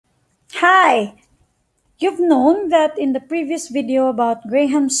Hi! You've known that in the previous video about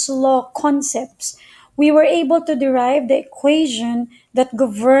Graham's law concepts, we were able to derive the equation that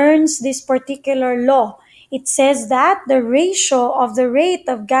governs this particular law. It says that the ratio of the rate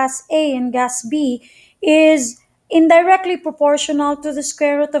of gas A and gas B is indirectly proportional to the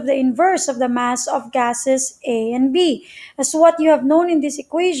square root of the inverse of the mass of gases A and B. As what you have known in this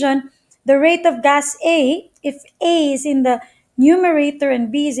equation, the rate of gas A, if A is in the numerator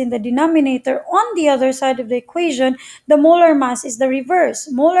and B is in the denominator, on the other side of the equation, the molar mass is the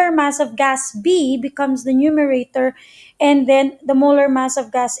reverse. Molar mass of gas B becomes the numerator, and then the molar mass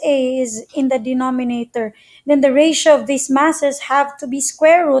of gas A is in the denominator. Then the ratio of these masses have to be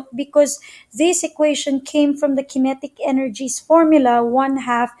square root because this equation came from the kinetic energies formula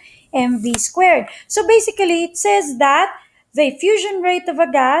 1/2 mv squared. So basically, it says that the effusion rate of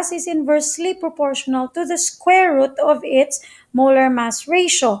a gas is inversely proportional to the square root of its molar mass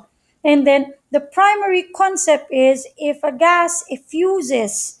ratio. And then the primary concept is if a gas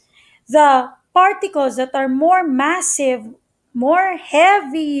effuses, the particles that are more massive, more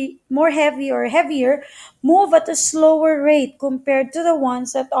heavy or heavier move at a slower rate compared to the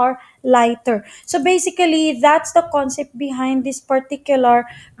ones that are lighter. So basically, that's the concept behind this particular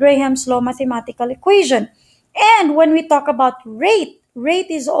Graham's law mathematical equation. And when we talk about rate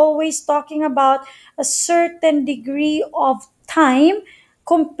is always talking about a certain degree of time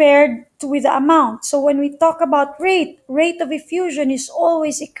compared to with the amount. So when we talk about rate of effusion is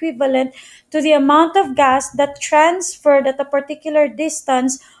always equivalent to the amount of gas that transferred at a particular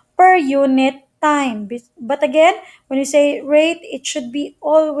distance per unit time. But again, when you say rate, it should be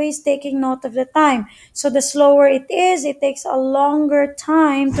always taking note of the time. So the slower it is, it takes a longer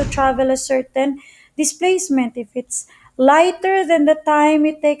time to travel a certain displacement. If it's lighter than the time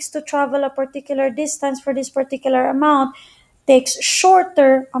it takes to travel a particular distance for this particular amount, takes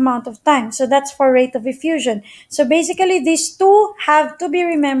shorter amount of time. So that's for rate of effusion. So basically, these two have to be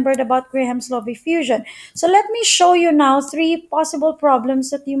remembered about Graham's law of effusion. So let me show you now three possible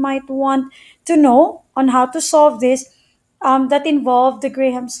problems that you might want to know on how to solve this that involve the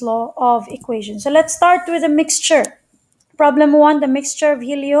Graham's law of equation. So let's start with a mixture. Problem 1, the mixture of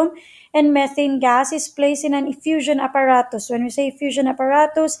helium and methane gas is placed in an effusion apparatus. When we say effusion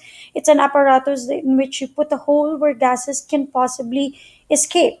apparatus, it's an apparatus in which you put a hole where gases can possibly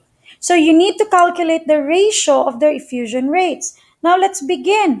escape. So you need to calculate the ratio of their effusion rates. Now let's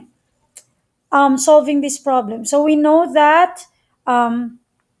begin solving this problem. So we know that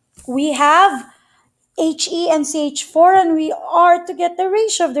we have He and CH4, and we are to get the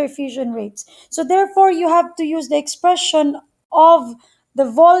ratio of their fusion rates. So therefore, you have to use the expression of the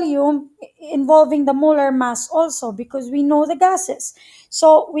volume involving the molar mass also, because we know the gases.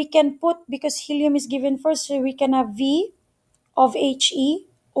 So we can put, because helium is given first, so we can have V of He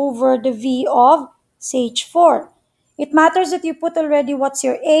over the V of CH4. It matters that you put already what's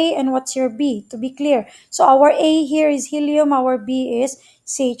your A and what's your B, to be clear. So our A here is helium, our B is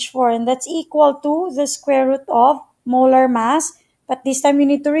CH4, and that's equal to the square root of molar mass, but this time you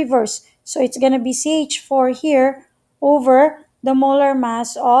need to reverse. So it's going to be CH4 here over the molar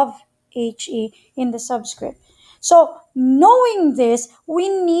mass of He in the subscript. So knowing this, we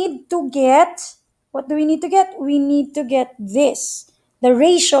need to get, what do we need to get? We need to get this, the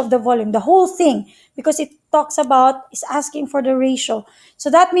ratio of the volume, the whole thing, because it talks about, is asking for the ratio.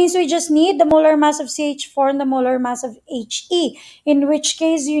 So that means we just need the molar mass of CH4 and the molar mass of He, in which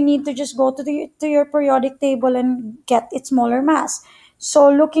case you need to just go to your periodic table and get its molar mass. So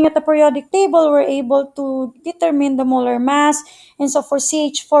looking at the periodic table, we're able to determine the molar mass. And so for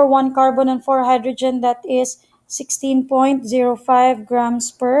CH4, 1 carbon and 4 hydrogen, that is 16.05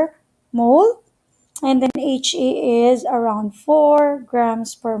 grams per mole. And then He is around 4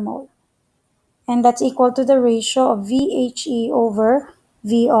 grams per mole. And that's equal to the ratio of VHE over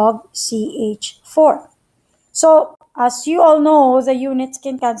V of CH4. So, as you all know, the units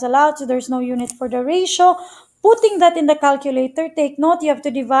can cancel out, so there's no unit for the ratio. Putting that in the calculator, take note, you have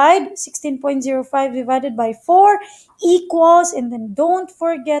to divide 16.05 divided by 4 equals, and then don't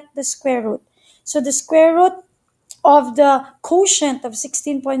forget the square root. So the square root of the quotient of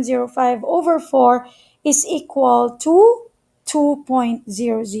 16.05 over 4 is equal to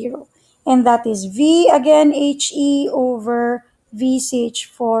 2.00. And that is V again, He over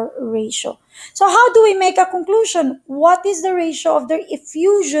VCH4 ratio. So how do we make a conclusion? What is the ratio of their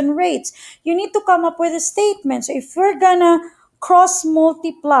effusion rates? You need to come up with a statement. So if we're gonna cross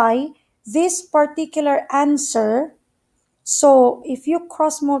multiply this particular answer, so if you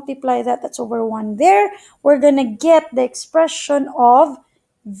cross multiply that, that's over 1 there, we're gonna get the expression of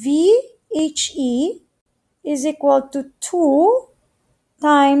VHE is equal to 2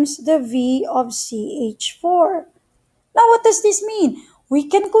 times the V of CH4. Now, what does this mean? We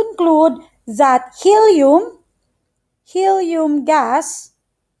can conclude that helium gas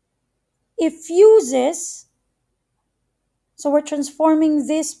effuses. So we're transforming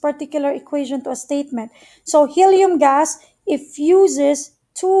this particular equation to a statement. So helium gas effuses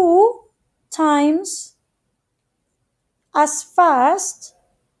 2 times as fast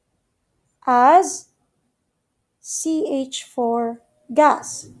as CH4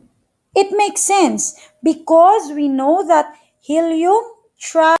 gas. It makes sense because we know that helium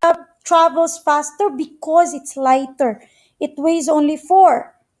travels faster because it's lighter. It weighs only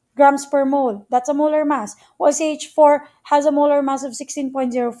 4 grams per mole. That's a molar mass. While CH4 has a molar mass of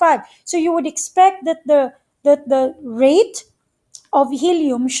 16.05. So you would expect that the rate of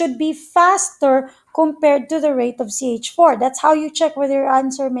helium should be faster compared to the rate of CH4. That's how you check whether your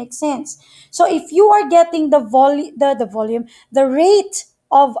answer makes sense. So if you are getting the rate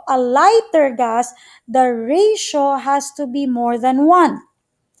of a lighter gas, the ratio has to be more than 1.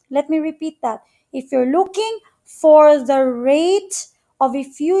 Let me repeat that. If you're looking for the rate of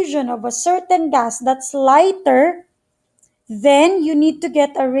effusion of a certain gas that's lighter, then you need to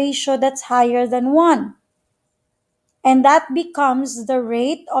get a ratio that's higher than 1. And that becomes the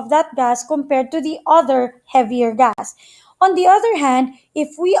rate of that gas compared to the other heavier gas. On the other hand,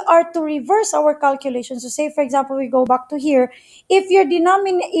 if we are to reverse our calculations, so say for example we go back to here, if your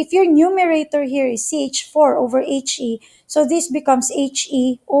numerator here is CH4 over HE, so this becomes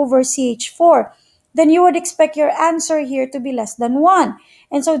HE over CH4, then you would expect your answer here to be less than 1.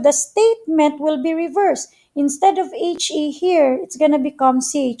 And so the statement will be reversed. Instead of HE here, it's going to become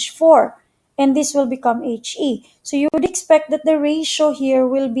CH4 and this will become HE. So you would expect that the ratio here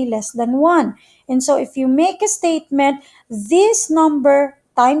will be less than 1. And so if you make a statement, this number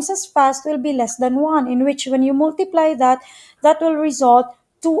times as fast will be less than 1, in which when you multiply that, that will result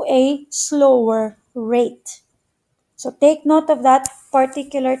to a slower rate. So take note of that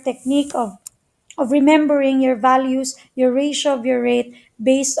particular technique of remembering your values, your ratio of your rate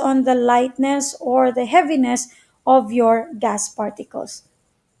based on the lightness or the heaviness of your gas particles.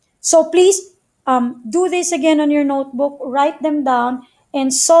 So please do this again on your notebook, write them down,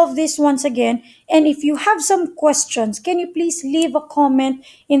 and solve this once again. And if you have some questions, can you please leave a comment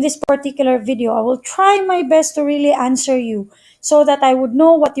in this particular video? I will try my best to really answer you so that I would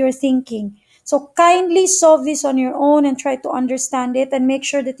know what you're thinking. So kindly solve this on your own and try to understand it and make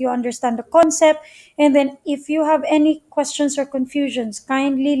sure that you understand the concept. And then if you have any questions or confusions,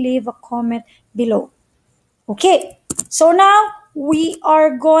 kindly leave a comment below. Okay, so now we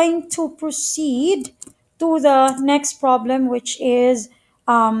are going to proceed to the next problem, which is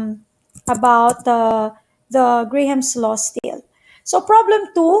about the Graham's law still. So problem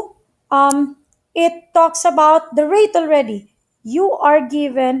 2, it talks about the rate already. You are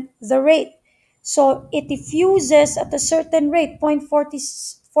given the rate. So it diffuses at a certain rate,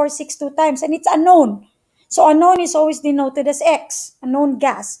 0.462 times, and it's unknown. So unknown is always denoted as X, unknown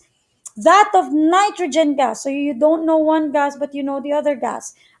gas. That of nitrogen gas, so you don't know one gas but you know the other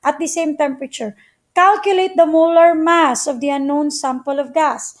gas, at the same temperature. Calculate the molar mass of the unknown sample of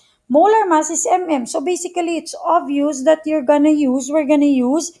gas. Molar mass is mm, so basically it's obvious that we're gonna use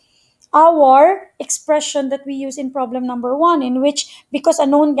our expression that we use in problem number 1, in which, because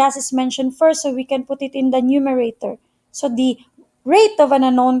unknown gas is mentioned first, so we can put it in the numerator. So the rate of an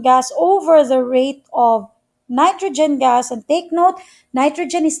unknown gas over the rate of nitrogen gas, and take note,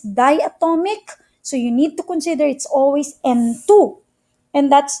 nitrogen is diatomic, so you need to consider it's always N2,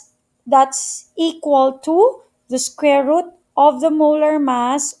 and that's equal to the square root of the molar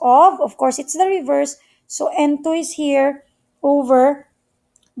mass of course it's the reverse, so N2 is here over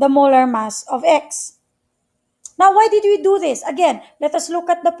the molar mass of X. Now, why did we do this? Again, let us look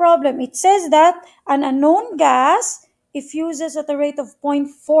at the problem. It says that an unknown gas effuses at a rate of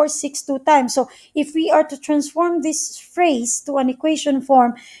 0.462 times. So, if we are to transform this phrase to an equation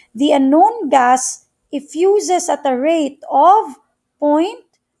form, the unknown gas effuses at a rate of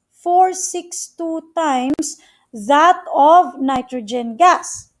 0.462 times that of nitrogen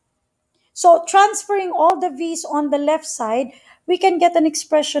gas. So transferring all the V's on the left side, we can get an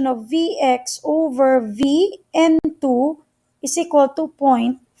expression of Vx over Vn2 is equal to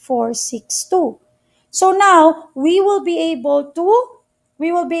 0.462. So now we will be able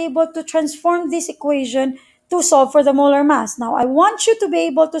to transform this equation to solve for the molar mass. Now I want you to be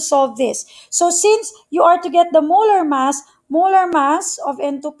able to solve this. So since you are to get the molar mass of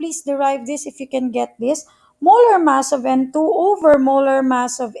N2, please derive this if you can get this. Molar mass of N2 over molar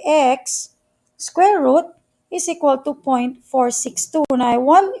mass of X square root is equal to 0.462. Now I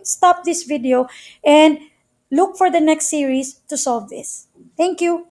want to stop this video and look for the next series to solve this. Thank you.